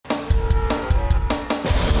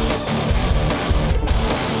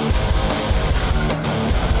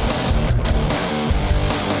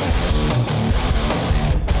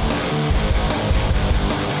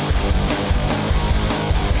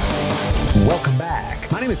Welcome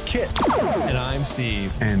back. My name is Kit. And I'm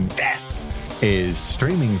Steve. And this is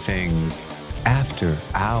Streaming Things After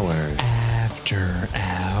Hours. After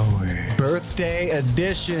Hours. Birthday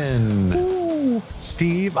edition. Ooh.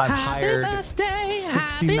 Steve, I've hired birthday,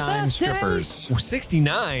 69 strippers.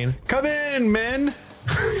 69? Come in, men.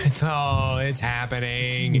 Oh, it's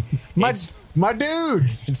happening. My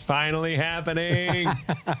dudes. It's finally happening.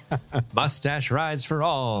 Mustache rides for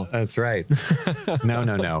all. That's right.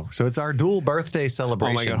 No. So it's our dual birthday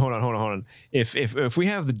celebration. Oh my god! Hold on. If we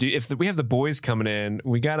have the boys coming in,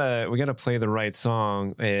 we gotta play the right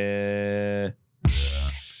song. I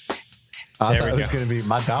thought it was going to be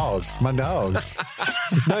my dogs. My dogs.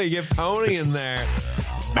 No, you get Pony in there.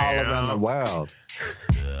 All around the world.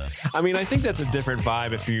 I mean, I think that's a different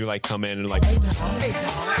vibe if you like come in and like, I'm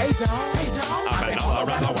all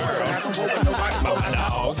around the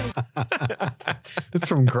world. It's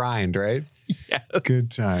from Grind, right? Yeah. Good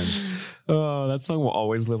times. Oh, that song will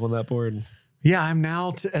always live on that board. Yeah, I'm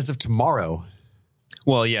now, as of tomorrow.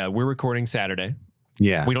 Well, yeah, we're recording Saturday.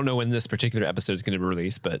 Yeah. We don't know when this particular episode is going to be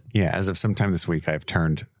released, but... Yeah, as of sometime this week, I've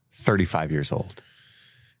turned 35 years old.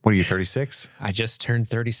 What are you, 36? I just turned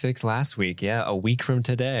 36 last week. Yeah, a week from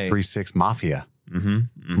today. 36 Mafia.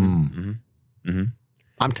 Mm-hmm.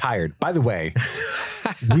 I'm tired. By the way,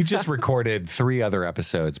 we just recorded 3 other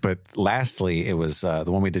episodes, but lastly, it was the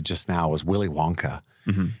one we did just now was Willy Wonka.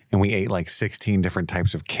 Mm-hmm. And we ate like 16 different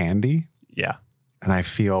types of candy. Yeah. And I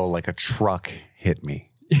feel like a truck hit me.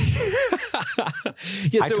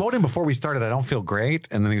 Yeah, I told him before we started, I don't feel great.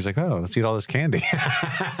 And then he was like, oh, let's eat all this candy.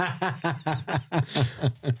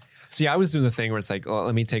 See, I was doing the thing where it's like, oh,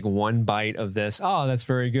 let me take one bite of this. Oh, that's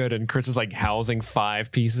very good. And Chris is like housing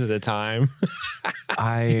 5 pieces at a time.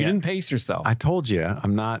 You didn't pace yourself. I told you,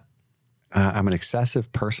 I'm not, I'm an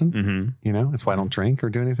excessive person. Mm-hmm. You know, that's why I don't drink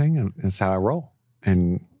or do anything. And it's how I roll.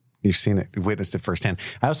 And you've seen it, you've witnessed it firsthand.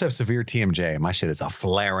 I also have severe TMJ. My shit is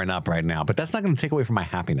flaring up right now, but that's not going to take away from my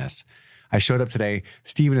happiness. I showed up today.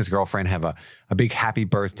 Steve and his girlfriend have a big happy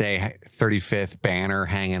birthday 35th banner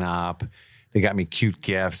hanging up. They got me cute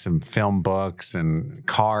gifts and film books and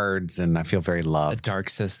cards, and I feel very loved. A Dark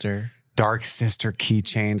Sister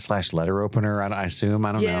keychain / letter opener, I assume.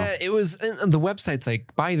 I don't know. Yeah, it was. And the website's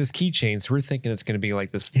like, buy this keychain. So we're thinking it's going to be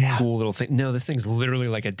like this cool little thing. No, this thing's literally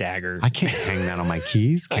like a dagger. I can't hang that on my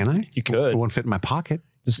keys, can I? You could. It won't fit in my pocket.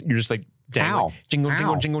 You're just like, dangling.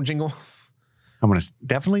 Jingle. I'm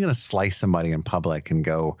definitely going to slice somebody in public and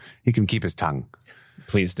go, he can keep his tongue.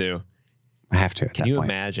 Please do. I have to. Can you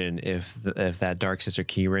imagine if that Dark Sister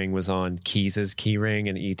key ring was on Keys's key ring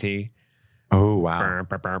in E.T.? Oh, wow. Even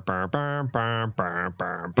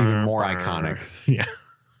more iconic. Yeah.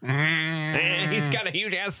 He's got a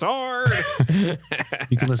huge ass sword.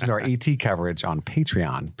 You can listen to our ET coverage on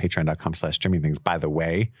Patreon, patreon.com/streamingthings, by the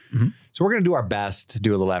way. Mm-hmm. So we're going to do our best to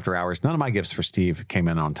do a little after hours. None of my gifts for Steve came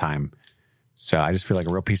in on time. So I just feel like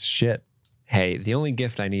a real piece of shit. Hey, the only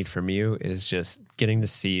gift I need from you is just getting to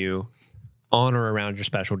see you on or around your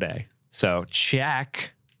special day. So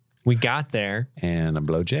check. We got there. And a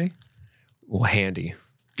blowjay? Well, handy.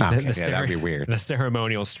 Okay, that'd be weird. The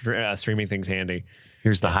ceremonial streaming thing's handy.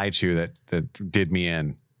 Here's the high chew that did me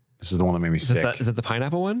in. This is the one that made me sick. Is that the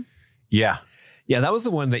pineapple one? Yeah. Yeah, that was the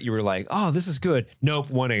one that you were like, oh, this is good. Nope,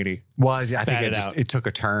 180. Well, I think it took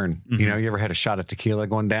a turn. Mm-hmm. You know, you ever had a shot of tequila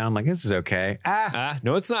going down? Like, this is okay.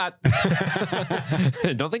 No, it's not.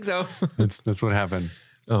 Don't think so. That's what happened.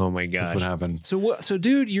 Oh my gosh. That's what happened. So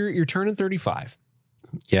dude, you're turning 35.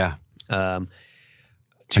 Yeah.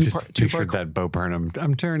 Pictured that Bo Burnham,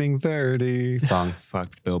 I'm turning 30 song.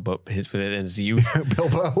 Fuck Bilbo. His youth.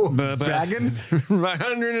 Bilbo Baggins. My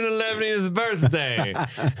 111th birthday.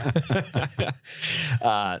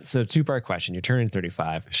 So 2-part question. You're turning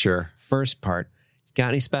 35. Sure. First part, got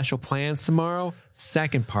any special plans tomorrow?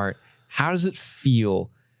 Second part, how does it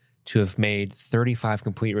feel to have made 35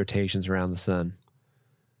 complete rotations around the sun?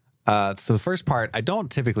 So the first part, I don't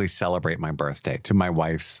typically celebrate my birthday, to my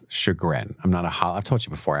wife's chagrin. I've told you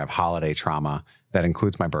before, I have holiday trauma that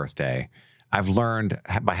includes my birthday. I've learned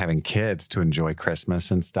by having kids to enjoy Christmas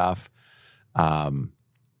and stuff. But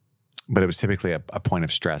it was typically a point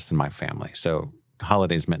of stress in my family. So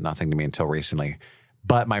holidays meant nothing to me until recently.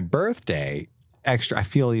 But my birthday, I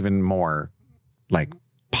feel even more like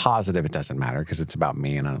positive. It doesn't matter because it's about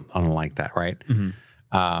me and I don't like that, right? Mm-hmm.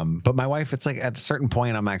 But my wife, it's like at a certain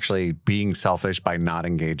point, I'm actually being selfish by not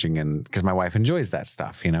engaging in, because my wife enjoys that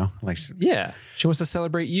stuff, you know? Like, yeah, she wants to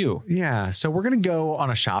celebrate you. Yeah. So we're going to go on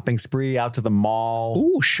a shopping spree out to the mall.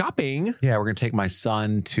 Ooh, shopping. Yeah. We're going to take my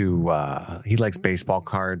son to, he likes baseball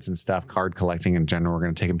cards and stuff, card collecting in general. We're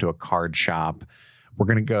going to take him to a card shop. we're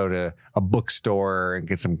going to go to a bookstore and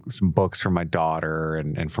get some books for my daughter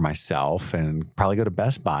and for myself, and probably go to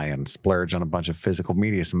Best Buy and splurge on a bunch of physical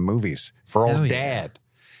media, some movies for old dad,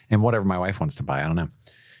 and whatever my wife wants to buy. I don't know.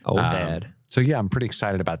 Old dad. So yeah, I'm pretty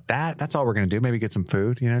excited about that. That's all we're going to do. Maybe get some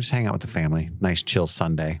food, just hang out with the family. Nice chill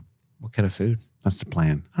Sunday. What kind of food? That's the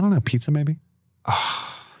plan. I don't know. Pizza maybe?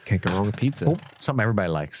 Oh, can't go wrong with pizza. Oh, something everybody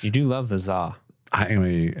likes. You do love the za. I am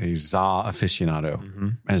a za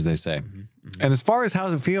aficionado, as they say. And as far as how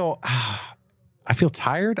does it feel, I feel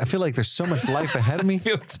tired. I feel like there's so much life ahead of me. I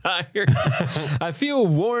feel tired. I feel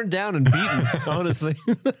worn down and beaten, honestly.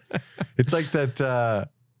 It's like that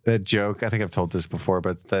joke. I think I've told this before,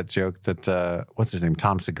 but that joke that, what's his name?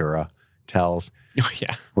 Tom Segura tells. Oh,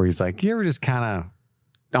 yeah. Where he's like, you ever just kind of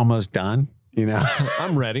almost done,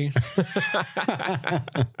 I'm ready.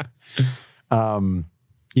 But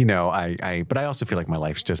I also feel like my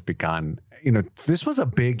life's just begun. This was a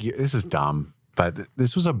big year. This is dumb, but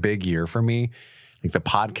this was a big year for me. Like the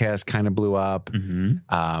podcast kind of blew up.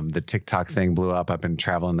 The TikTok thing blew up. I've been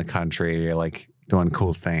traveling the country, like doing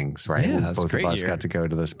cool things, right? Yeah, Both of us got to go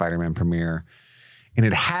to the Spider-Man premiere. And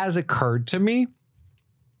it has occurred to me,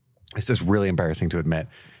 this is really embarrassing to admit,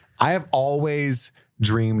 I have always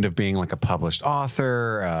dreamed of being like a published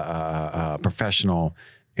author, a professional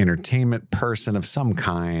entertainment person of some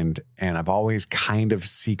kind. And I've always kind of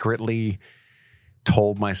secretly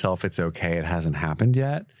told myself it's okay. It hasn't happened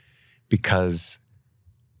yet because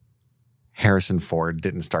Harrison Ford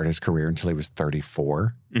didn't start his career until he was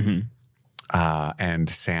 34. And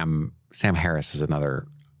Sam Harris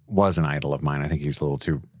was an idol of mine. I think he's a little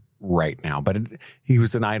too right now, but he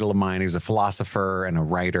was an idol of mine. He was a philosopher and a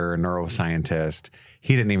writer, a neuroscientist.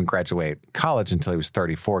 He didn't even graduate college until he was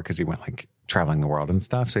 34 because he went like traveling the world and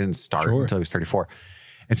stuff. So he didn't start until he was 34.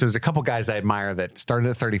 And so there's a couple guys I admire that started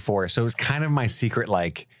at 34. So it was kind of my secret,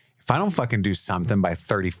 like, if I don't fucking do something by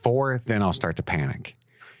 34, then I'll start to panic.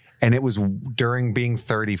 And it was during being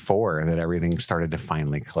 34 that everything started to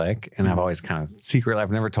finally click. And I've always kind of secretly,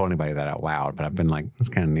 I've never told anybody that out loud, but I've been like, it's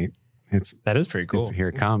kind of neat. That is pretty cool. Here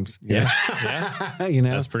it comes. Yeah.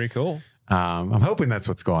 That's pretty cool. I'm hoping that's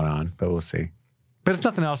what's going on, but we'll see. But if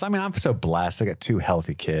nothing else, I mean, I'm so blessed. I got 2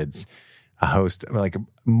 healthy kids, a host, like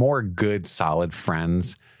more good, solid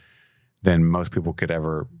friends than most people could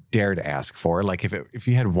ever dare to ask for. Like if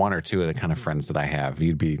you had 1 or 2 of the kind of friends that I have,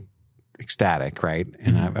 you'd be ecstatic, right?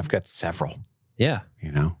 And I've got several. Yeah.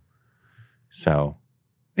 So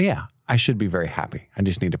yeah, I should be very happy. I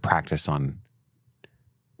just need to practice on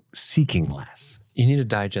seeking less. You need to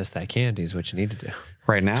digest that candy is what you need to do.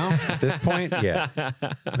 Right now, at this point, yeah.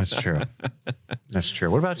 That's true. That's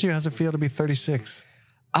true. What about you? How's it feel to be 36?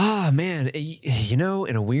 Man,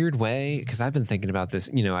 in a weird way, because I've been thinking about this,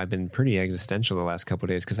 I've been pretty existential the last couple of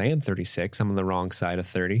days because I am 36. I'm on the wrong side of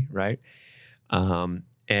 30, right?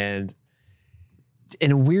 And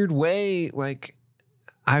in a weird way, like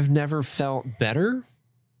I've never felt better.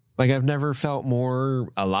 Like I've never felt more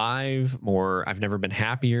alive, I've never been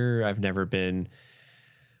happier. I've never been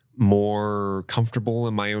more comfortable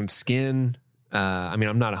in my own skin.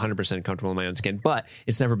 I'm not 100% comfortable in my own skin, but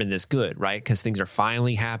it's never been this good, right? Because things are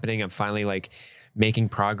finally happening. I'm finally like making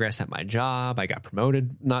progress at my job. I got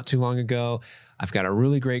promoted not too long ago. I've got a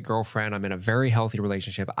really great girlfriend. I'm in a very healthy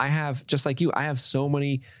relationship. I have, just like you, I have so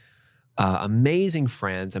many amazing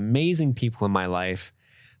friends, amazing people in my life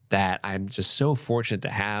that I'm just so fortunate to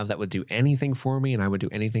have that would do anything for me and I would do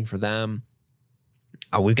anything for them.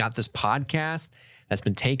 We've got this podcast that's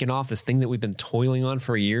been taken off, this thing that we've been toiling on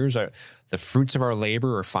for years. The fruits of our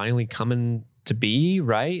labor are finally coming to be,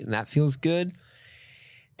 right? And that feels good.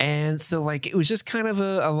 And so like, it was just kind of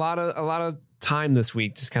a lot of time this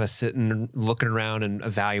week, just kind of sitting and looking around and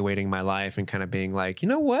evaluating my life and kind of being like, you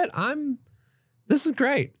know what? This is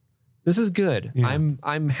great. This is good. Yeah.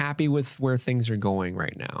 I'm happy with where things are going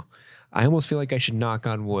right now. I almost feel like I should knock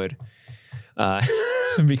on wood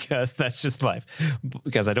because that's just life.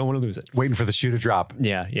 Because I don't want to lose it. Waiting for the shoe to drop.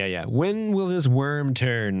 Yeah. When will this worm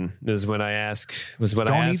turn? Is what I ask.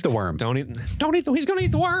 Don't eat the worm. Don't eat. He's going to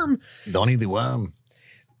eat the worm. Don't eat the worm.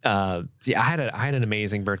 I had an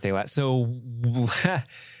amazing birthday so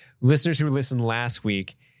listeners who listened last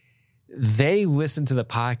week, they listened to the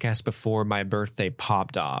podcast before my birthday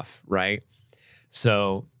popped off, right?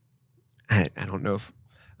 So I don't know if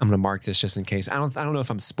I'm going to mark this just in case. I don't know if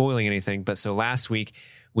I'm spoiling anything, but so last week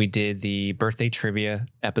we did the birthday trivia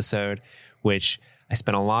episode, which I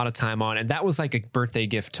spent a lot of time on. And that was like a birthday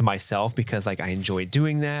gift to myself because like I enjoyed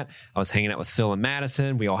doing that. I was hanging out with Phil and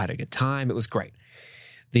Madison. We all had a good time. It was great.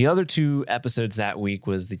 The other 2 episodes that week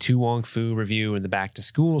was the To Wong Foo review and the back to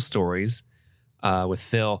school stories. with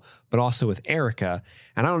Phil, but also with Erica.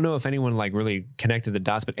 And I don't know if anyone like really connected the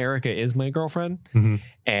dots, but Erica is my girlfriend. Mm-hmm.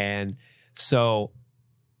 And so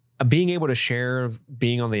being able to share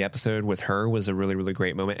being on the episode with her was a really, really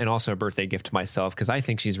great moment. And also a birthday gift to myself, because I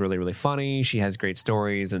think she's really, really funny. She has great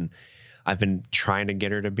stories, and I've been trying to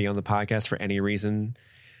get her to be on the podcast for any reason.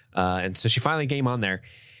 And so she finally came on there,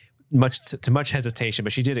 to much hesitation,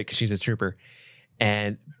 but she did it because she's a trooper.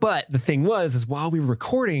 But the thing is while we were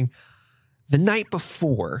recording the night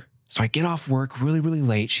before, so I get off work really, really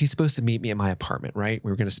late. She's supposed to meet me at my apartment, right?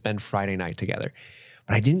 We were going to spend Friday night together,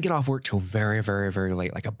 but I didn't get off work till very, very, very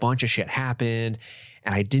late. Like a bunch of shit happened,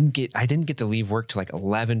 and I didn't get to leave work till like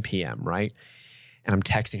 11 p.m. Right. And I'm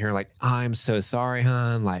texting her like, I'm so sorry,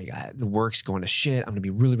 hon. Like the work's going to shit. I'm going to be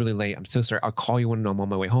really, really late. I'm so sorry. I'll call you when I'm on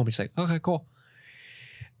my way home. And she's like, okay, cool.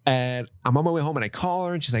 And I'm on my way home, and I call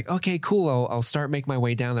her, and she's like, okay, cool. I'll start making my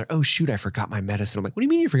way down there. Oh shoot, I forgot my medicine. I'm like, what do you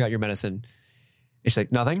mean you forgot your medicine? And she's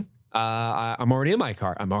like, nothing. I'm already in my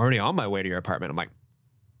car. I'm already on my way to your apartment. I'm like,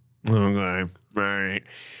 okay, all right.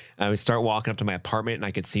 I would start walking up to my apartment, and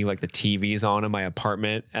I could see like the TV's on in my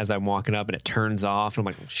apartment as I'm walking up, and it turns off. And I'm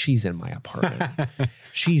like, well, she's in my apartment.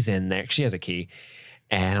 She's in there. She has a key.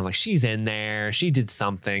 And I'm like, she's in there. She did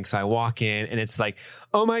something. So I walk in, and it's like,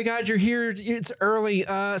 oh my God, you're here. It's early.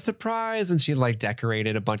 Surprise. And she like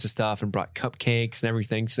decorated a bunch of stuff and brought cupcakes and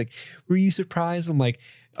everything. She's like, were you surprised? I'm like,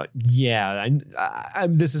 yeah,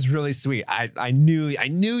 this is really sweet. I knew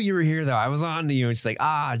you were here though. I was on to you. And she's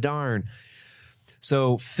like, darn.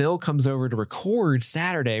 So Phil comes over to record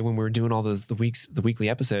Saturday when we were doing all the weekly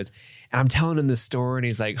episodes. And I'm telling him this story, and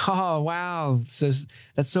he's like, oh, wow. So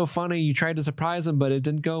that's so funny. You tried to surprise him, but it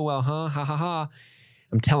didn't go well, huh? Ha ha ha.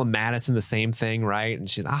 I'm telling Madison the same thing, right? And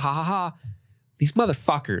she's, ha ha ha. These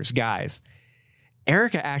motherfuckers, guys.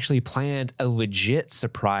 Erica actually planned a legit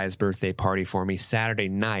surprise birthday party for me Saturday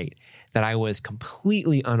night that I was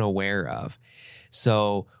completely unaware of.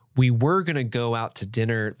 So we were going to go out to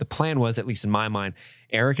dinner. The plan was, at least in my mind,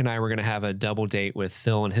 Eric and I were going to have a double date with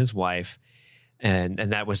Phil and his wife. And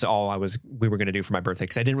that was all we were going to do for my birthday,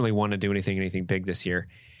 because I didn't really want to do anything big this year.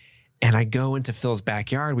 And I go into Phil's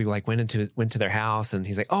backyard. We like went to their house, and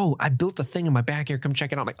he's like, oh, I built a thing in my backyard. Come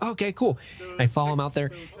check it out. I'm like, okay, cool. And I follow him out there,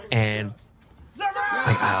 and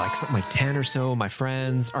like something like 10 or so of my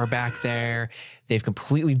friends are back there. They've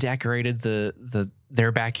completely decorated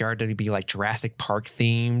their backyard to be like Jurassic Park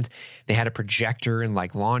themed. They had a projector and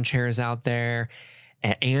like lawn chairs out there.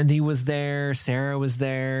 And Andy was there. Sarah was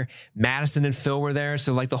there. Madison and Phil were there.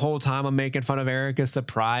 So like the whole time I'm making fun of Erica's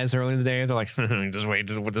surprise early in the day. They're like, just wait,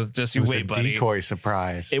 just you wait, buddy. Decoy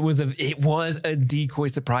surprise. It was a decoy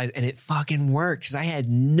surprise, and it fucking worked, because I had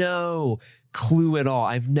no clue at all.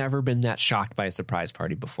 I've never been that shocked by a surprise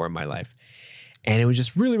party before in my life. And it was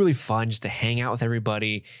just really, really fun just to hang out with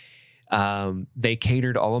everybody. They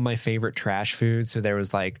catered all of my favorite trash food. So there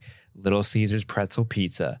was like Little Caesars pretzel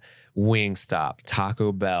pizza, Wingstop,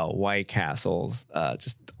 Taco Bell, White Castles,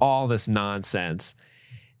 just all this nonsense.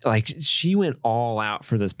 Like she went all out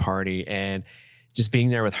for this party, and just being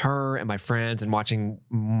there with her and my friends and watching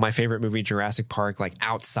my favorite movie, Jurassic Park, like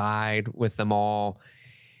outside with them all.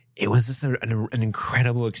 It was just an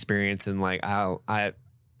incredible experience. And like, I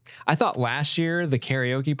thought last year, the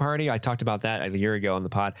karaoke party, I talked about that a year ago on the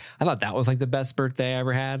pod. I thought that was like the best birthday I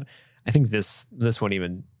ever had. I think this one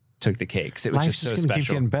even took the cake. It was Life's just so special. Keep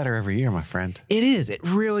getting better every year, my friend. It is. It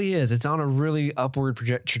really is. It's on a really upward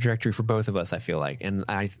trajectory for both of us, I feel like. And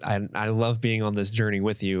I love being on this journey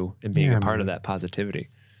with you and being a part of that positivity.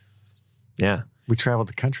 Yeah. We traveled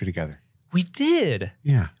the country together. We did.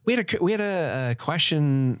 Yeah. We had a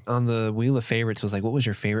question on the Wheel of Favorites. It was like, what was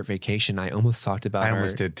your favorite vacation? I almost talked about I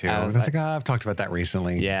almost did too. I was like, I've talked about that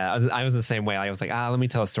recently. Yeah. I was the same way. I was like, let me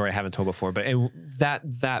tell a story I haven't told before. But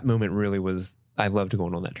that moment really was, I loved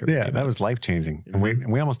going on that trip. Yeah, that was life-changing. And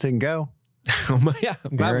we almost didn't go. Yeah,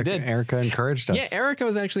 I'm glad we did. Erica encouraged us. Yeah, Erica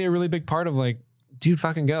was actually a really big part of like, dude,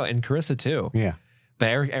 fucking go. And Carissa too. Yeah. But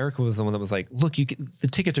Erica was the one that was like, look, the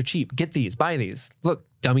tickets are cheap. Get these, buy these. Look,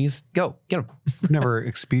 dummies, go, get them. Never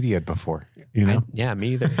Expedia'd before, you know? Yeah,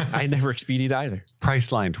 me either. I never Expedia'd either.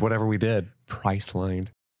 Pricelined, whatever we did. Pricelined.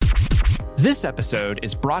 This episode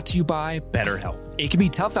is brought to you by BetterHelp. It can be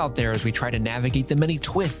tough out there as we try to navigate the many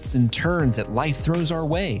twists and turns that life throws our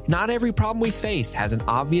way. Not every problem we face has an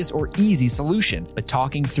obvious or easy solution, but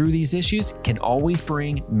talking through these issues can always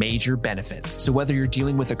bring major benefits. So whether you're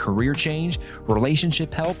dealing with a career change,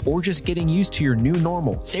 relationship help, or just getting used to your new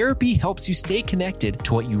normal, therapy helps you stay connected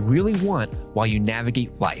to what you really want while you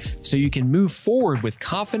navigate life, so you can move forward with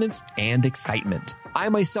confidence and excitement. I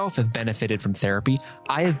myself have benefited from therapy.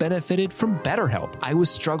 I have benefited from BetterHelp. I was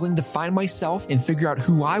struggling to find myself and figure out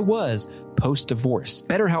who I was post-divorce.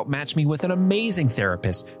 BetterHelp matched me with an amazing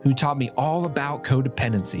therapist who taught me all about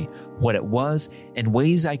codependency, what it was, and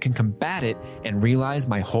ways I can combat it and realize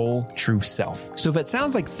my whole true self. So if it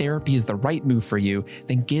sounds like therapy is the right move for you,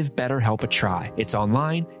 then give BetterHelp a try. It's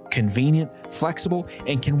online, convenient, flexible,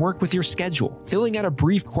 and can work with your schedule. Filling out a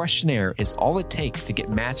brief questionnaire is all it takes to get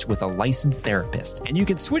matched with a licensed therapist, and you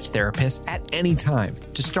can switch therapists at any time.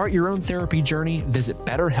 To start your own therapy journey, visit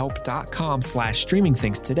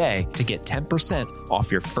betterhelp.com/streamingthings today to get 10%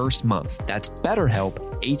 off your first month. That's BetterHelp,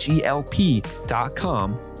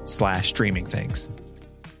 HELP.com/streamingthings.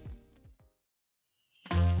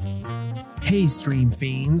 Hey, Stream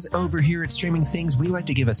Fiends. Over here at Streaming Things, we like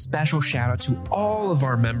to give a special shout out to all of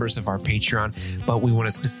our members of our Patreon, but we want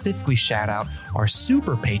to specifically shout out our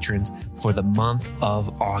super patrons for the month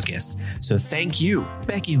of August. So thank you,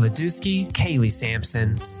 Becky Ladusky, Kaylee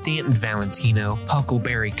Sampson, Stanton Valentino,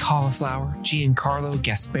 Huckleberry Cauliflower, Giancarlo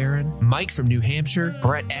Gasparin, Mike from New Hampshire,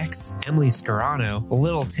 Brett X, Emily Scarano,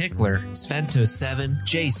 Little Tickler, Svento7,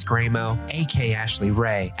 Jay Scramo, AK Ashley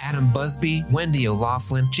Ray, Adam Busby, Wendy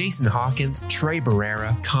O'Laughlin, Jason Hawkins, Trey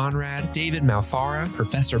Barrera, Conrad, David Malfara,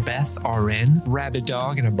 Professor Beth RN, Rabid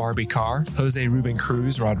Dog in a Barbie Car, Jose Ruben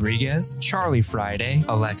Cruz Rodriguez, Charlie Friday,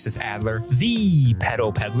 Alexis Adler, The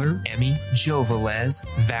Pedal Peddler, Emmy, Joe Velez,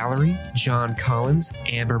 Valerie, John Collins,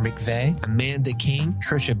 Amber McVeigh, Amanda King,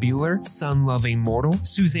 Trisha Bueller, Sun Loving Mortal,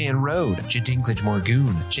 Suzanne Rode, Jadinklage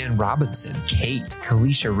Morgoon, Jen Robinson, Kate,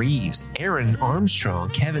 Kalisha Reeves, Aaron Armstrong,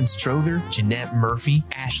 Kevin Strother, Jeanette Murphy,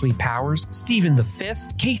 Ashley Powers, Stephen the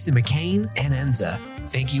Fifth, Casey McCain, and Enza.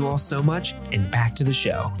 Thank you all so much, and back to the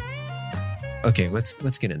show. Okay, let's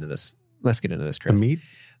get into this. Let's get into this, Chris. The meat?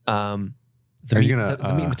 The meat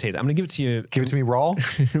and potato. I'm gonna give it to you. Give it to me raw?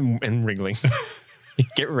 And wriggling.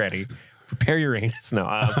 Get ready. Prepare your anus. No.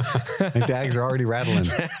 My dags are already rattling.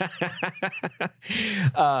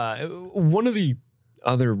 One of the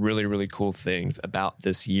other really, really cool things about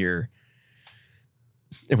this year,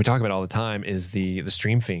 and we talk about it all the time, is the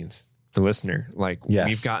Stream Fiends. The listener, yes.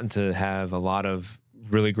 We've gotten to have a lot of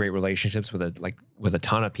really great relationships with a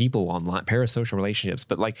ton of people online, parasocial relationships.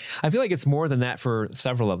 But I feel like it's more than that for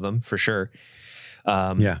several of them, for sure.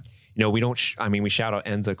 We don't. We shout out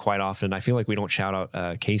Enza quite often. I feel like we don't shout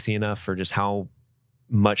out Casey enough for just how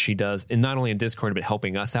much she does, and not only in Discord but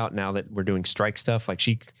helping us out now that we're doing strike stuff. Her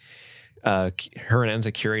and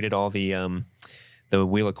Enza curated all the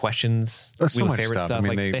Wheel of Questions, Wheel of Favorite stuff.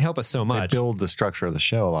 They help us so much. They build the structure of the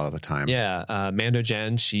show a lot of the time. Yeah. Mando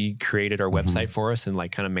Jen, she created our website for us and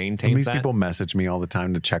kind of maintains these people message me all the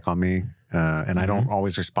time to check on me. And I don't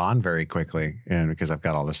always respond very quickly, and because I've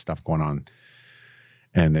got all this stuff going on,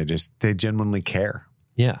 and they genuinely care.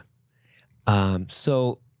 Yeah.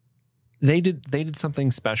 So they did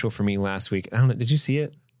something special for me last week. I don't know. Did you see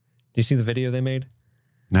it? Did you see the video they made?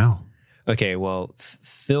 No. Okay, well,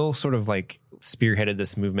 Phil sort of spearheaded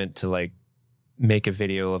this movement to make a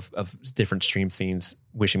video of different Stream Fiends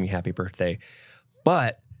wishing me happy birthday.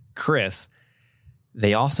 But Chris,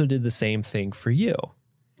 they also did the same thing for you.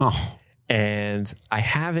 Oh. And I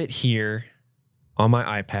have it here on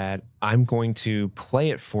my iPad. I'm going to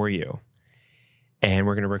play it for you. And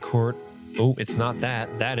we're going to record. Oh, it's not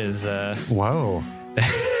that. That is whoa.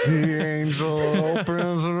 The angel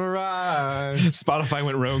opens her eyes. Spotify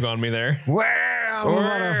went rogue on me there. Well,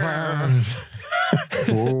 butterflies.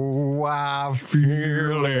 Oh, I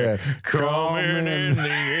feel it coming in the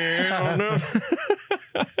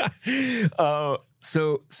end.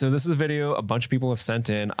 So this is a video a bunch of people have sent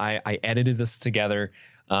in. I edited this together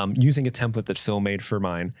using a template that Phil made for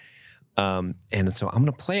mine. And so I'm going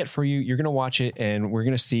to play it for you. You're going to watch it, and we're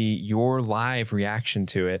going to see your live reaction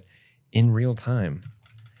to it in real time.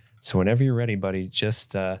 So whenever you're ready, buddy,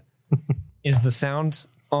 just is the sound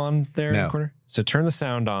on there in the corner? So turn the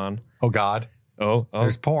sound on. Oh God. Oh,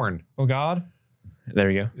 there's porn. Oh God.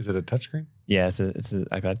 There you go. Is it a touchscreen? Yeah, it's an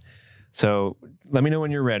iPad. So let me know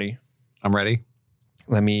when you're ready. I'm ready.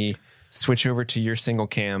 Let me switch over to your single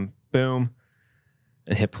cam. Boom.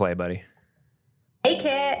 And hit play, buddy. Hey,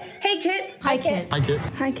 Kit. Hey, Kit. Hi, Kit. Hi, Kit.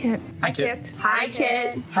 Hi, Kit. Hi, Kit. Hi,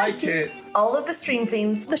 Kit. Hi, Kit. All of the Stream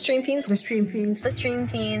Fiends. The Stream Fiends. The Stream Fiends. The Stream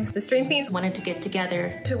Fiends. The Stream Fiends wanted to get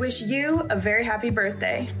together to wish you a very happy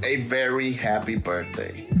birthday. A very happy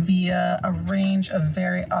birthday. Via a range of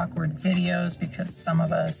very awkward videos, because some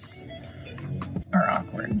of us are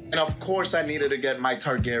awkward. And of course, I needed to get my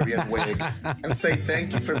Targaryen wig and say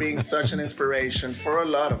thank you for being such an inspiration for a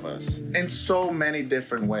lot of us in so many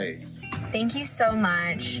different ways. Thank you so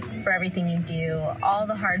much for everything you do, all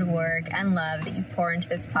the hard work and love that you pour into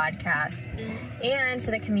this podcast, and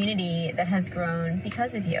for the community that has grown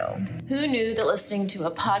because of you. Who knew that listening to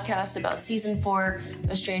a podcast about season 4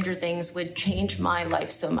 of Stranger Things would change my life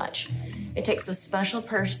so much? It takes a special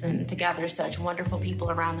person to gather such wonderful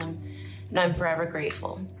people around them, and I'm forever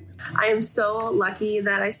grateful. I am so lucky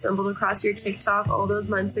that I stumbled across your TikTok all those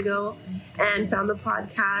months ago and found the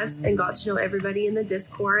podcast and got to know everybody in the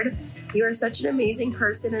Discord. You are such an amazing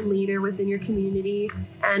person and leader within your community,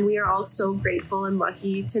 and we are all so grateful and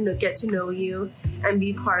lucky to get to know you and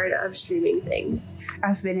be part of Streaming Things.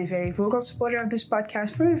 I've been a very vocal supporter of this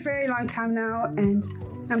podcast for a very long time now, and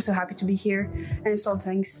I'm so happy to be here. And it's all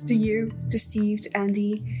thanks to you, to Steve, to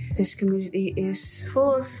Andy. This community is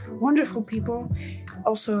full of wonderful people.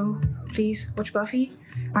 Also, please watch Buffy.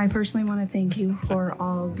 I personally want to thank you for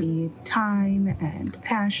all the time and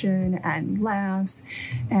passion and laughs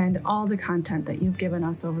and all the content that you've given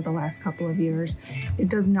us over the last couple of years. It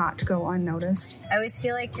does not go unnoticed. I always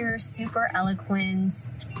feel like you're super eloquent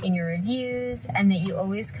in your reviews and that you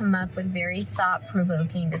always come up with very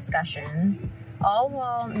thought-provoking discussions, all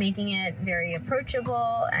while making it very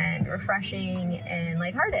approachable and refreshing and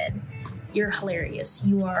lighthearted. You're hilarious.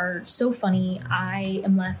 You are so funny. I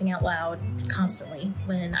am laughing out loud constantly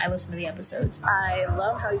when I listen to the episodes. I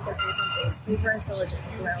love how you can say something super intelligent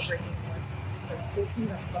and groundbreaking once. Like, this me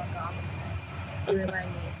the fuck off of this. You remind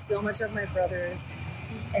me so much of my brothers,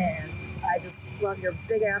 and I just love your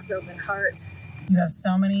big ass open heart. You have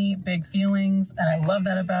so many big feelings, and I love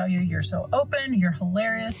that about you. You're so open. You're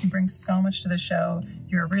hilarious. You bring so much to the show.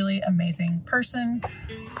 You're a really amazing person.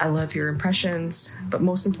 I love your impressions, but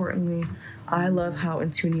most importantly, I love how in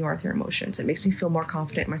tune you are with your emotions. It makes me feel more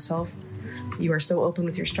confident in myself. You are so open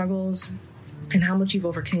with your struggles and how much you've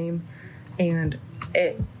overcame, and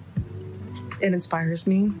it inspires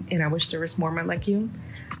me, and I wish there was more men like you.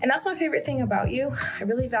 And that's my favorite thing about you. I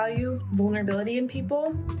really value vulnerability in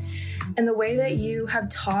people, and the way that you have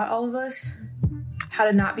taught all of us how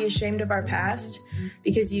to not be ashamed of our past,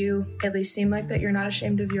 because you at least seem like that you're not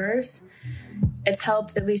ashamed of yours. It's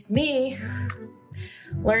helped at least me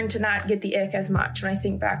learn to not get the ick as much when I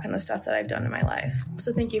think back on the stuff that I've done in my life.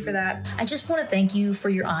 So thank you for that. I just want to thank you for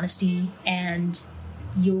your honesty and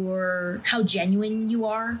how genuine you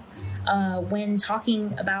are when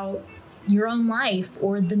talking about your own life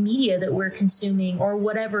or the media that we're consuming or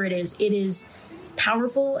whatever it is. It is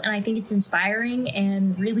powerful, and I think it's inspiring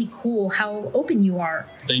and really cool how open you are.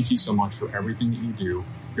 Thank you so much for everything that you do.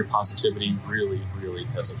 Your positivity really, really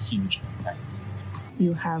has a huge impact.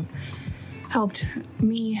 You have helped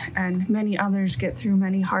me and many others get through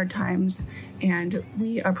many hard times, and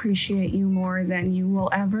we appreciate you more than you will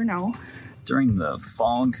ever know. During the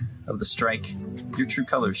fog of the strike, your true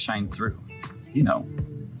colors shine through. You know,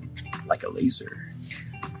 like a laser.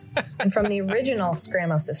 And from the original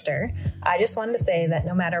Scrammo sister, I just wanted to say that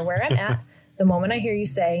no matter where I'm at, the moment I hear you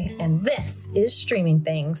say, and this is Streaming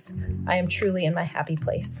Things, I am truly in my happy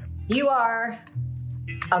place. You are,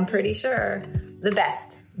 I'm pretty sure, the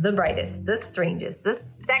best, the brightest, the strangest, the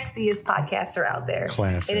sexiest podcaster out there.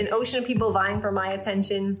 Classic. In an ocean of people vying for my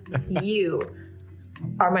attention, you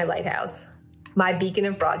are my lighthouse, my beacon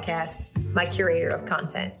of broadcast, my curator of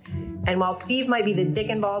content. And while Steve might be the dick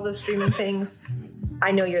and balls of Streaming Things,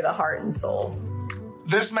 I know you're the heart and soul.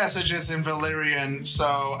 This message is in Valyrian, so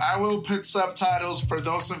I will put subtitles for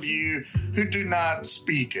those of you who do not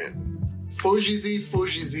speak it.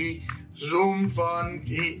 Fugizi, zoom van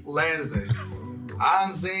I leze.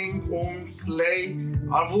 Azing slay,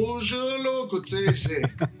 arvujo lokuteshe.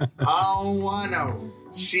 Awano,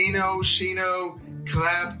 shino,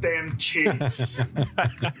 clap them cheeks.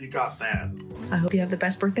 You got that. I hope you have the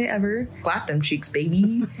best birthday ever. Clap them cheeks,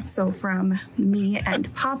 baby. So from me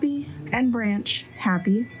and Poppy and Branch,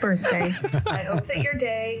 happy birthday. I hope that your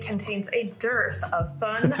day contains a dearth of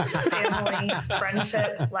fun, family,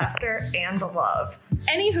 friendship, laughter, and love.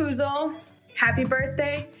 Any hoozle, happy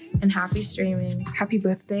birthday and happy streaming. Happy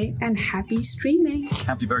birthday and happy streaming.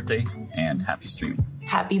 Happy birthday and happy streaming.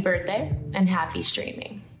 Happy birthday and happy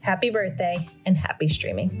streaming. Happy birthday and happy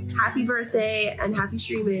streaming. Happy birthday and happy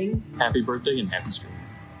streaming. Happy birthday and happy streaming.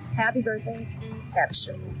 Happy birthday, happy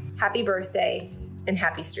streaming. Happy birthday and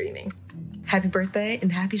happy streaming. Happy birthday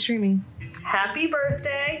and happy streaming. Happy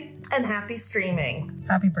birthday and happy streaming.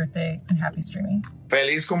 Happy birthday and happy streaming.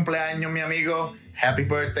 Feliz cumpleaños, mi amigo. Happy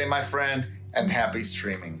birthday, my friend, and happy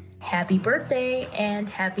streaming. Happy birthday and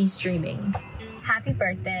happy streaming. Happy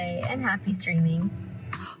birthday and happy streaming.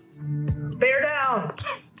 Bear down.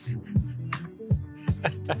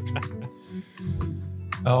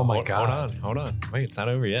 Oh my God. Hold on. Wait, it's not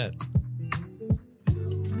over yet.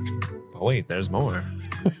 Oh, wait, there's more.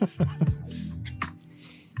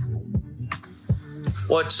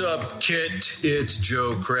 What's up, Kit? It's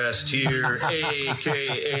Joe Crest here,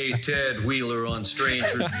 a.k.a. Ted Wheeler on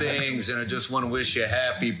Stranger Things, and I just want to wish you a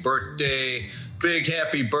happy birthday, big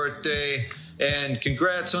happy birthday, and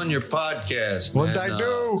congrats on your podcast. What'd I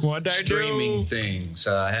do? Streaming Things.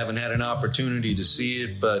 I haven't had an opportunity to see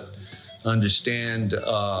it, but understand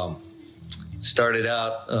started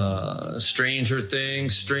out Stranger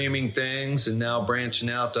Things, Streaming Things, and now branching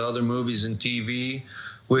out to other movies and TV,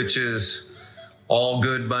 which is all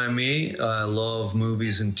good by me. I love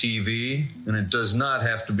movies and TV, and it does not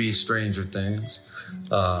have to be Stranger Things.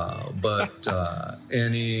 But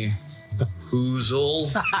any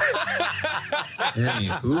hoozle, any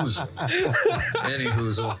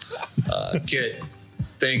hoozle. Kit,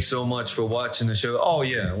 thanks so much for watching the show. Oh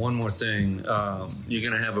yeah, one more thing. You're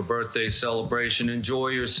gonna have a birthday celebration. Enjoy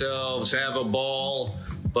yourselves, have a ball.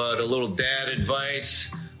 But a little dad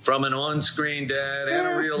advice from an on-screen dad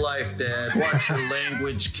and a real-life dad. Watch your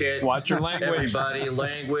language, Kit. Watch your language. Everybody,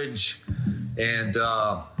 language. And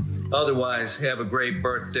otherwise, have a great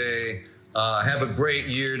birthday. Have a great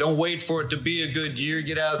year. Don't wait for it to be a good year.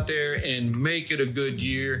 Get out there and make it a good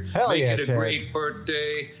year. Make it a great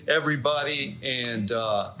birthday, everybody. And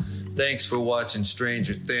thanks for watching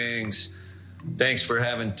Stranger Things. Thanks for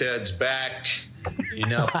having Ted's back. You're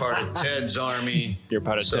now part of Ted's army. You're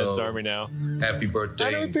part of Ted's army now. Happy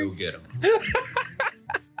birthday and go get him.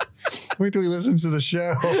 Wait till he listens to the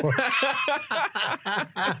show.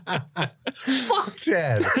 Fuck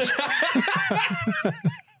Ted.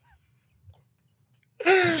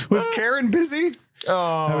 Was Karen busy?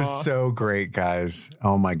 Oh, that was so great, guys.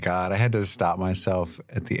 Oh my God. I had to stop myself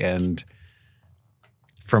at the end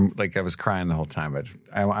from like I was crying the whole time, but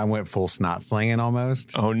I went full snot slinging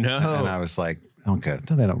almost. Oh no. And I was like, oh good.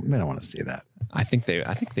 They don't want to see that. I think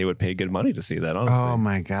they would pay good money to see that, honestly. Oh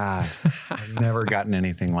my God. I've never gotten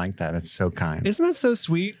anything like that. It's so kind. Isn't that so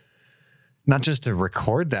sweet? Not just to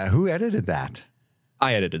record that. Who edited that?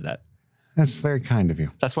 I edited that. That's very kind of you.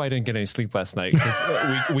 That's why I didn't get any sleep last night,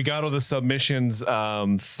 because we got all the submissions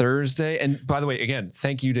Thursday. And by the way, again,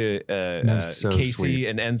 thank you to so Casey sweet.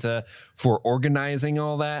 and Enza for organizing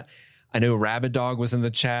all that. I know Rabbit Dog was in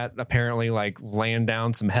the chat, apparently like laying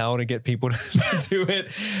down some hell to get people to do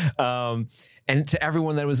it. And to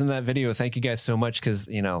everyone that was in that video, thank you guys so much, because,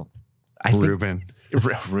 you know, Ruben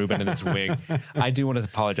and his wig. I do want to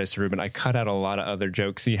apologize to Ruben. I cut out a lot of other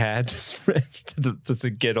jokes he had just to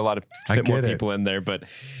get a lot of fit more people in there. But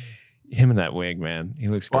him in that wig, man, he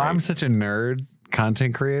looks great. Well, I'm such a nerd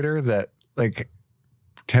content creator that like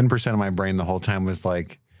 10% of my brain the whole time was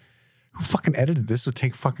like, who fucking edited this? Would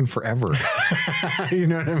take fucking forever. You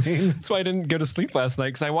know what I mean? That's why I didn't go to sleep last night,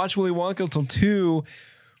 because I watched Willy Wonka till 2.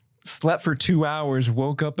 Slept for 2 hours,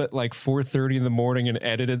 woke up at like 4:30 in the morning and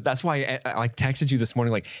edited. That's why I like texted you this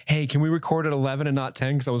morning, like, hey, can we record at 11 and not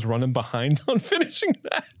 10? Because I was running behind on finishing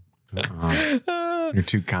that. You're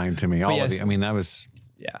too kind to me. All of you. I mean, that was...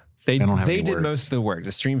 Yeah. They did most of the work.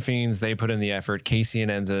 The Stream Fiends, they put in the effort. Casey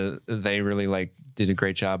and Enza, they really like did a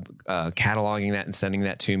great job cataloging that and sending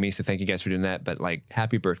that to me. So thank you guys for doing that. But like,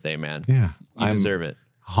 happy birthday, man. Yeah. You deserve it.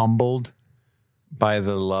 Humbled by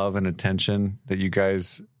the love and attention that you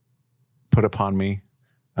guys put upon me.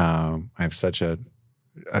 I have such a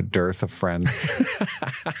dearth of friends.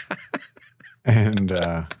 And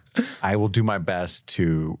I will do my best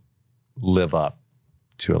to live up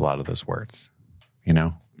to a lot of those words, you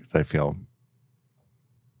know, because I feel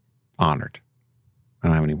honored. I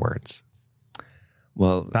don't have any words.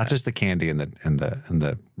 Well, not just the candy and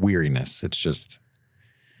the weariness. It's just,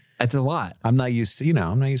 it's a lot. I'm not used to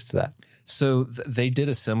that. So they did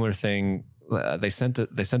a similar thing. They sent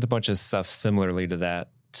a bunch of stuff similarly to that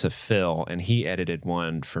to Phil, and he edited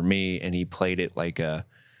one for me, and he played it like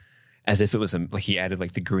as if it was like he added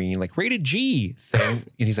like the green like rated G thing,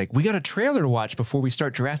 and he's like, we got a trailer to watch before we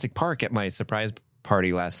start Jurassic Park at my surprise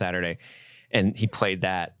party last Saturday, and he played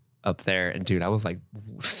that up there, and dude, I was like,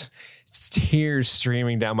 tears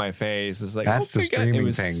streaming down my face. It's like, that's the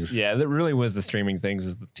streaming things. Yeah, that really was the streaming things.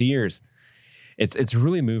 Is the tears. It's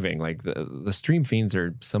really moving. Like the Stream Fiends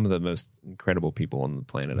are some of the most incredible people on the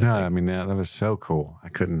planet. I mean, that was so cool. I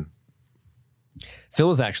couldn't. Phil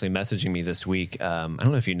was actually messaging me this week. I don't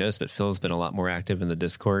know if you noticed, but Phil's been a lot more active in the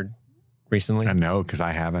Discord recently? I know, because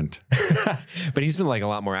I haven't. But he's been like a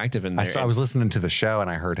lot more active in there. I was listening to the show and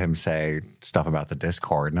I heard him say stuff about the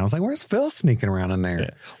Discord, and I was like, "Where's Phil sneaking around in there?" Yeah.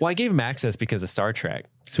 Well, I gave him access because of Star Trek,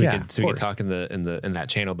 so we Yeah, could talk in that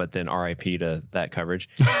channel. But then RIP to that coverage.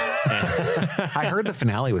 I heard the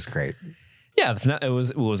finale was great. Yeah, it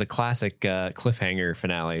was a classic cliffhanger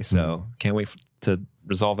finale. So can't wait to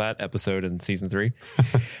resolve that episode in season 3.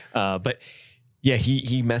 But yeah,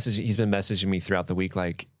 he's been messaging me throughout the week,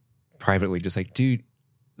 like privately, just like, dude,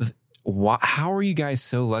 how are you guys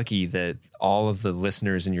so lucky that all of the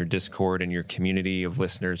listeners in your Discord and your community of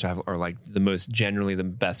listeners are like generally the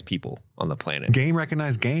best people on the planet? Game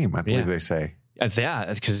recognized game, I believe they say.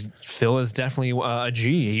 Yeah, because Phil is definitely a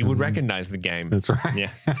G. He would recognize the game. That's right. Yeah.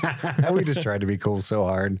 We just tried to be cool so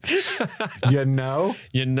hard. You know,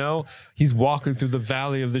 he's walking through the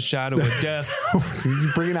valley of the shadow of death. You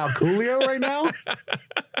bringing out Coolio right now?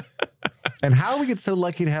 And how do we get so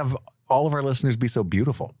lucky to have all of our listeners be so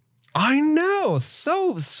beautiful? I know.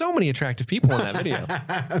 So many attractive people in that video.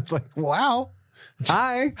 It's like, wow.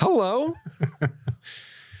 Hi. Hello.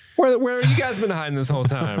 Where have you guys been hiding this whole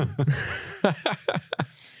time?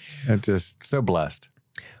 I'm just so blessed.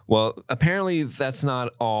 Well, apparently that's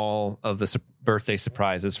not all of the birthday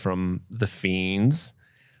surprises from the Fiends.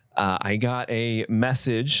 I got a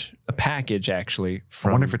package actually.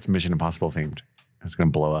 I wonder if it's Mission Impossible themed. It's going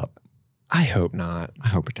to blow up. I hope not. I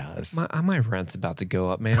hope it does. My rent's about to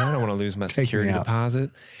go up, man. I don't want to lose my security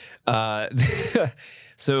deposit.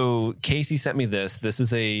 So Casey sent me this.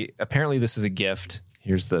 Apparently this is a gift.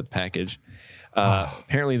 Here's the package.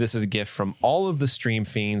 Apparently this is a gift from all of the Stream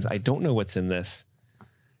Fiends. I don't know what's in this.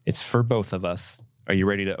 It's for both of us. Are you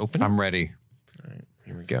ready to open it? I'm ready. All right,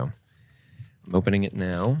 here we go. I'm opening it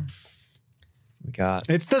now.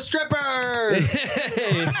 It's the strippers!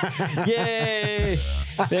 Yay!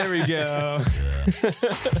 There we go.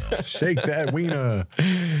 Shake that wiener.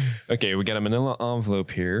 Okay, we got a manila envelope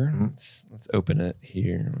here. Let's open it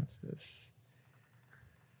here. What's this?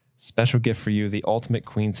 Special gift for you, the Ultimate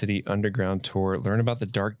Queen City Underground Tour. Learn about the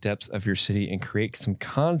dark depths of your city and create some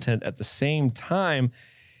content at the same time.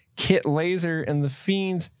 Kit Laser and the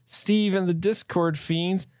Fiends, Steve and the Discord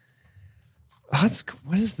Fiends.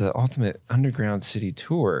 What is the Ultimate Underground City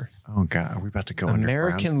Tour? Oh, God. Are we about to go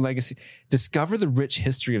American Legacy. Discover the rich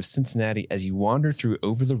history of Cincinnati as you wander through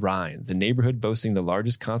Over the Rhine, the neighborhood boasting the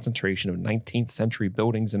largest concentration of 19th century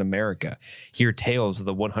buildings in America. Hear tales of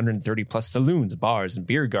the 130-plus saloons, bars, and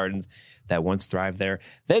beer gardens that once thrived there.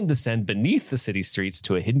 Then descend beneath the city streets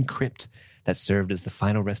to a hidden crypt that served as the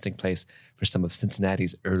final resting place for some of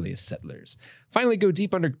Cincinnati's earliest settlers. Finally, go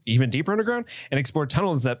even deeper underground and explore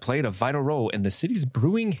tunnels that played a vital role in the city's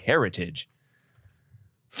brewing heritage.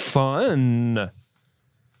 Fun.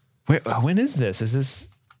 Wait, when is this? Is this?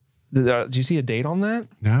 Do you see a date on that?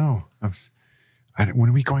 No. When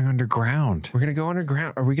are we going underground? We're gonna go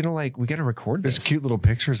underground. Are we gonna we gotta record this? There's cute little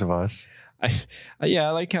pictures of us. I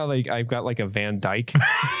like how I've got like a Van Dyke.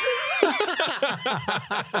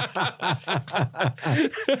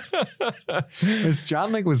 It's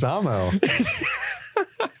John Leguizamo.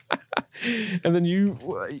 And then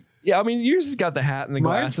yours has got the hat and the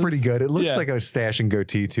glasses. Mine's pretty good. It looks like a stash and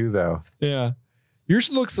goatee too, though. Yeah,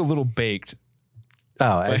 yours looks a little baked.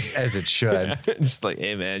 Oh, as it should. Just like,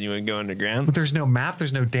 hey man, you want to go underground? But there's no map.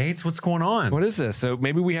 There's no dates. What's going on? What is this? So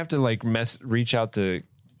maybe we have to reach out to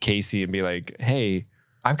Casey and be like, hey.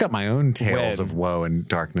 I've got my own tales of woe and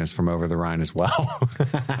darkness from Over the Rhine as well.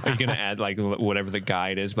 Are you gonna add whatever the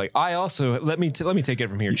guide is? Like, I also let me take it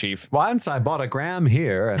from here, Chief. Once I bought a gram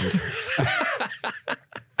here,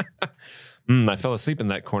 and I fell asleep in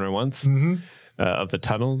that corner once of the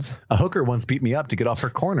tunnels. A hooker once beat me up to get off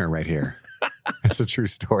her corner right here. That's a true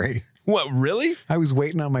story. What, really? I was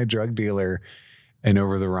waiting on my drug dealer in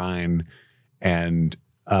Over the Rhine, and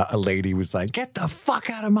a lady was like, "Get the fuck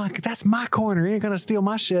out of that's my corner. You ain't gonna steal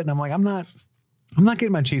my shit." And I'm like, I'm not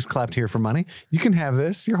getting my cheeks clapped here for money. You can have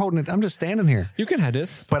this. You're holding it. I'm just standing here. You can have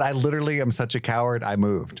this. But I literally am such a coward. I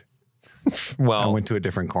moved. Well, I went to a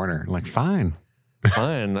different corner. I'm like, fine.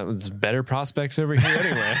 That was better prospects over here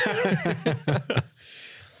anyway.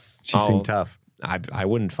 She seemed tough. I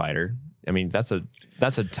wouldn't fight her. I mean, that's a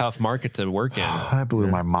tough market to work in. That blew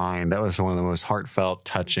my mind. That was one of the most heartfelt,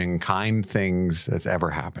 touching, kind things that's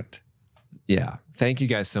ever happened. Yeah. Thank you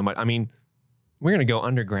guys so much. I mean, we're going to go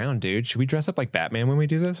underground, dude. Should we dress up like Batman when we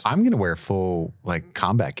do this? I'm going to wear full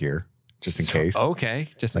combat gear just in case. Okay.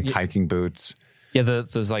 Just hiking boots. Yeah,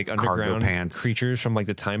 those underground pants. Creatures from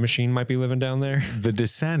the Time Machine might be living down there. The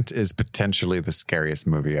Descent is potentially the scariest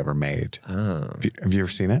movie ever made. Oh. Have you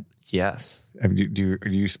ever seen it? Yes. Do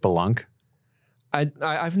you spelunk?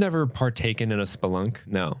 I've never partaken in a spelunk.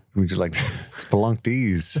 No. Would you like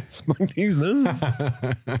spelunkies? Spelunkies,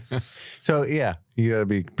 no. So yeah, you gotta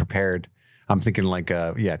be prepared. I'm thinking like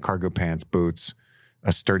cargo pants, boots,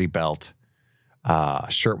 a sturdy belt, a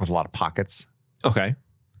shirt with a lot of pockets. Okay.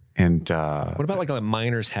 And what about like a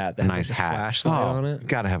miner's hat that a has nice like a hat flashlight on it?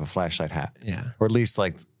 Gotta have a flashlight hat. Yeah. Or at least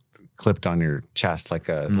like clipped on your chest, like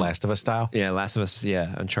a Last of Us style. Yeah, Last of Us.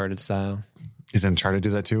 Yeah, Uncharted style. Is Uncharted do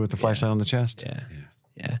that too with the flashlight on the chest?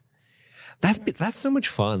 Yeah. That's so much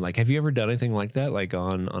fun. Like, have you ever done anything like that? Like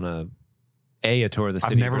on a tour of the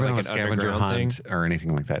city? I've never been like on a scavenger hunt or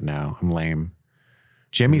anything like that. No, I'm lame.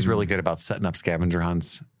 Jimmy's really good about setting up scavenger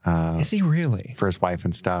hunts. Is he really? For his wife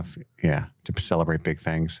and stuff. Yeah, to celebrate big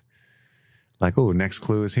things. Like, oh, next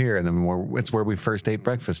clue is here, and then it's where we first ate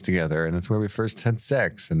breakfast together, and it's where we first had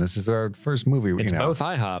sex, and this is our first movie. It's both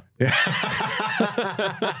IHOP.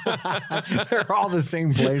 They're all the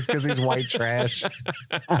same place because he's white trash.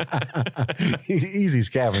 Easy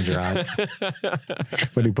scavenger hunt,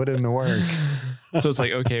 but he put in the work. So it's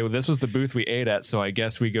like, okay, well, this was the booth we ate at, so I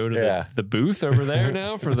guess we go to the booth over there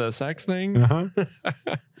now for the sex thing.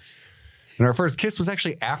 And our first kiss was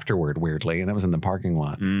actually afterward, weirdly, and it was in the parking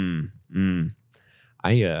lot.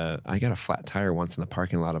 I got a flat tire once in the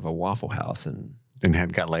parking lot of a Waffle House and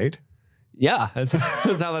got laid. Yeah, that's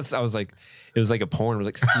how I was like, it was like a porn. I was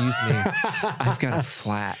like, excuse me, I've got a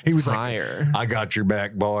flat tire. Like, I got your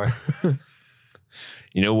back, boy.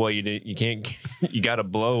 You know what? You can't. You got to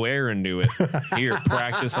blow air into it. Here,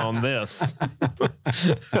 practice on this.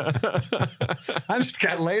 I just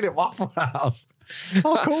got laid at Waffle House.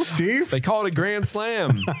 Oh, cool, Steve. They call it a grand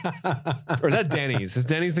slam. Or is that Denny's? Is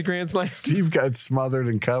Denny's the grand slam? Steve got smothered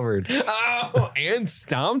and covered. Oh, and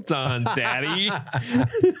stomped on, Daddy.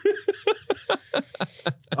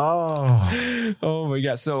 Oh my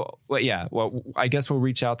God. So, well, I guess we'll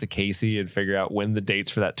reach out to Casey and figure out when the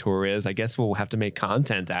dates for that tour is. I guess we'll have to make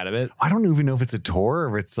content out of it. I don't even know if it's a tour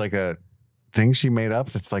or if it's like a thing she made up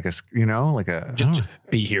that's like just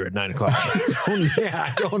be here at 9 o'clock.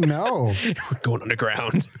 I don't know. We're going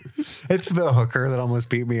underground. It's the hooker that almost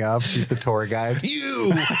beat me up. She's the tour guide.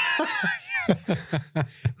 You.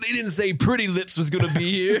 They didn't say Pretty Lips was going to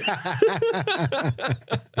be here.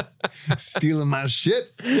 Stealing my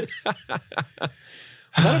shit.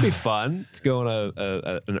 That'd be fun to go on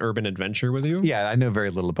an urban adventure with you. Yeah, I know very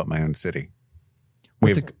little about my own city.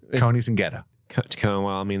 We have Coney's and Gedda. Well,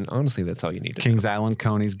 I mean, honestly, that's all you need to Kings Island,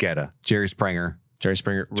 Coney's, Gedda, Jerry Springer, George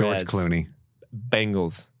Reds, Clooney,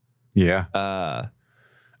 Bengals. Yeah.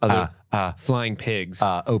 Flying Pigs.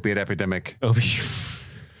 Opiate epidemic.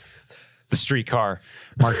 The streetcar.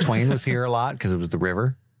 Mark Twain was here a lot because it was the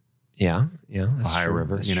river. Yeah. That's Ohio true.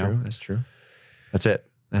 River. That's you true. know, that's true. That's it.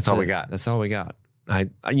 That's all we got. That's all we got. I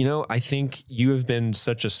think you have been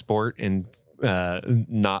such a sport in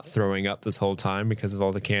not throwing up this whole time because of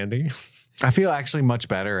all the candy. I feel actually much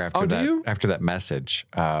better after that message.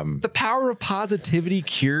 The power of positivity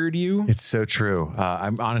cured you. It's so true.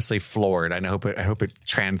 I'm honestly floored. I hope it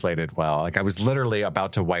translated well. Like I was literally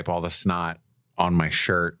about to wipe all the snot on my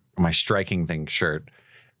shirt, my Striking Thing shirt,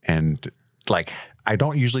 and like I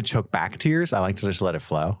don't usually choke back tears. I like to just let it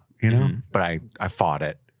flow, you know. But I fought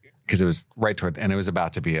it because it was right toward, and it was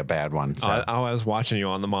about to be a bad one. So I was watching you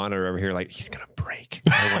on the monitor over here, like he's gonna break.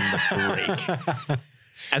 I want him to break.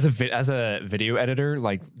 As a video editor,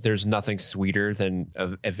 like there's nothing sweeter than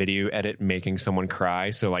a video edit making someone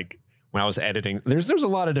cry. So like when I was editing, there's a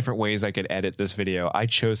lot of different ways I could edit this video. I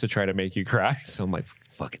chose to try to make you cry. So I'm like,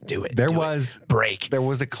 fucking do it. There was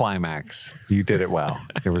a climax. You did it well.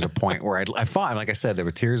 There was a point where I fought. Like I said, there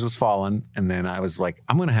were tears was falling. And then I was like,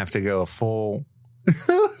 I'm going to have to go a full...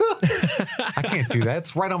 I can't do that.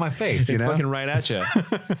 It's right on my face. It's looking right at you.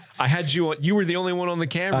 I had you. You were the only one on the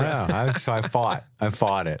camera. I know. So I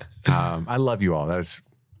fought it. I love you all.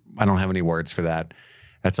 I don't have any words for that.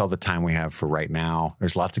 That's all the time we have for right now.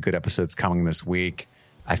 There's lots of good episodes coming this week.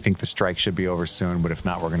 I think the strike should be over soon, but if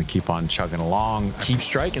not, we're going to keep on chugging along. Keep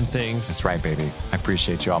striking things. That's right, baby. I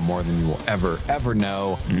appreciate you all more than you will ever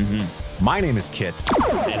know. My name is Kit.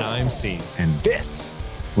 And I'm C. And this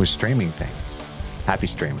was Streaming Things. Happy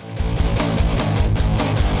streaming.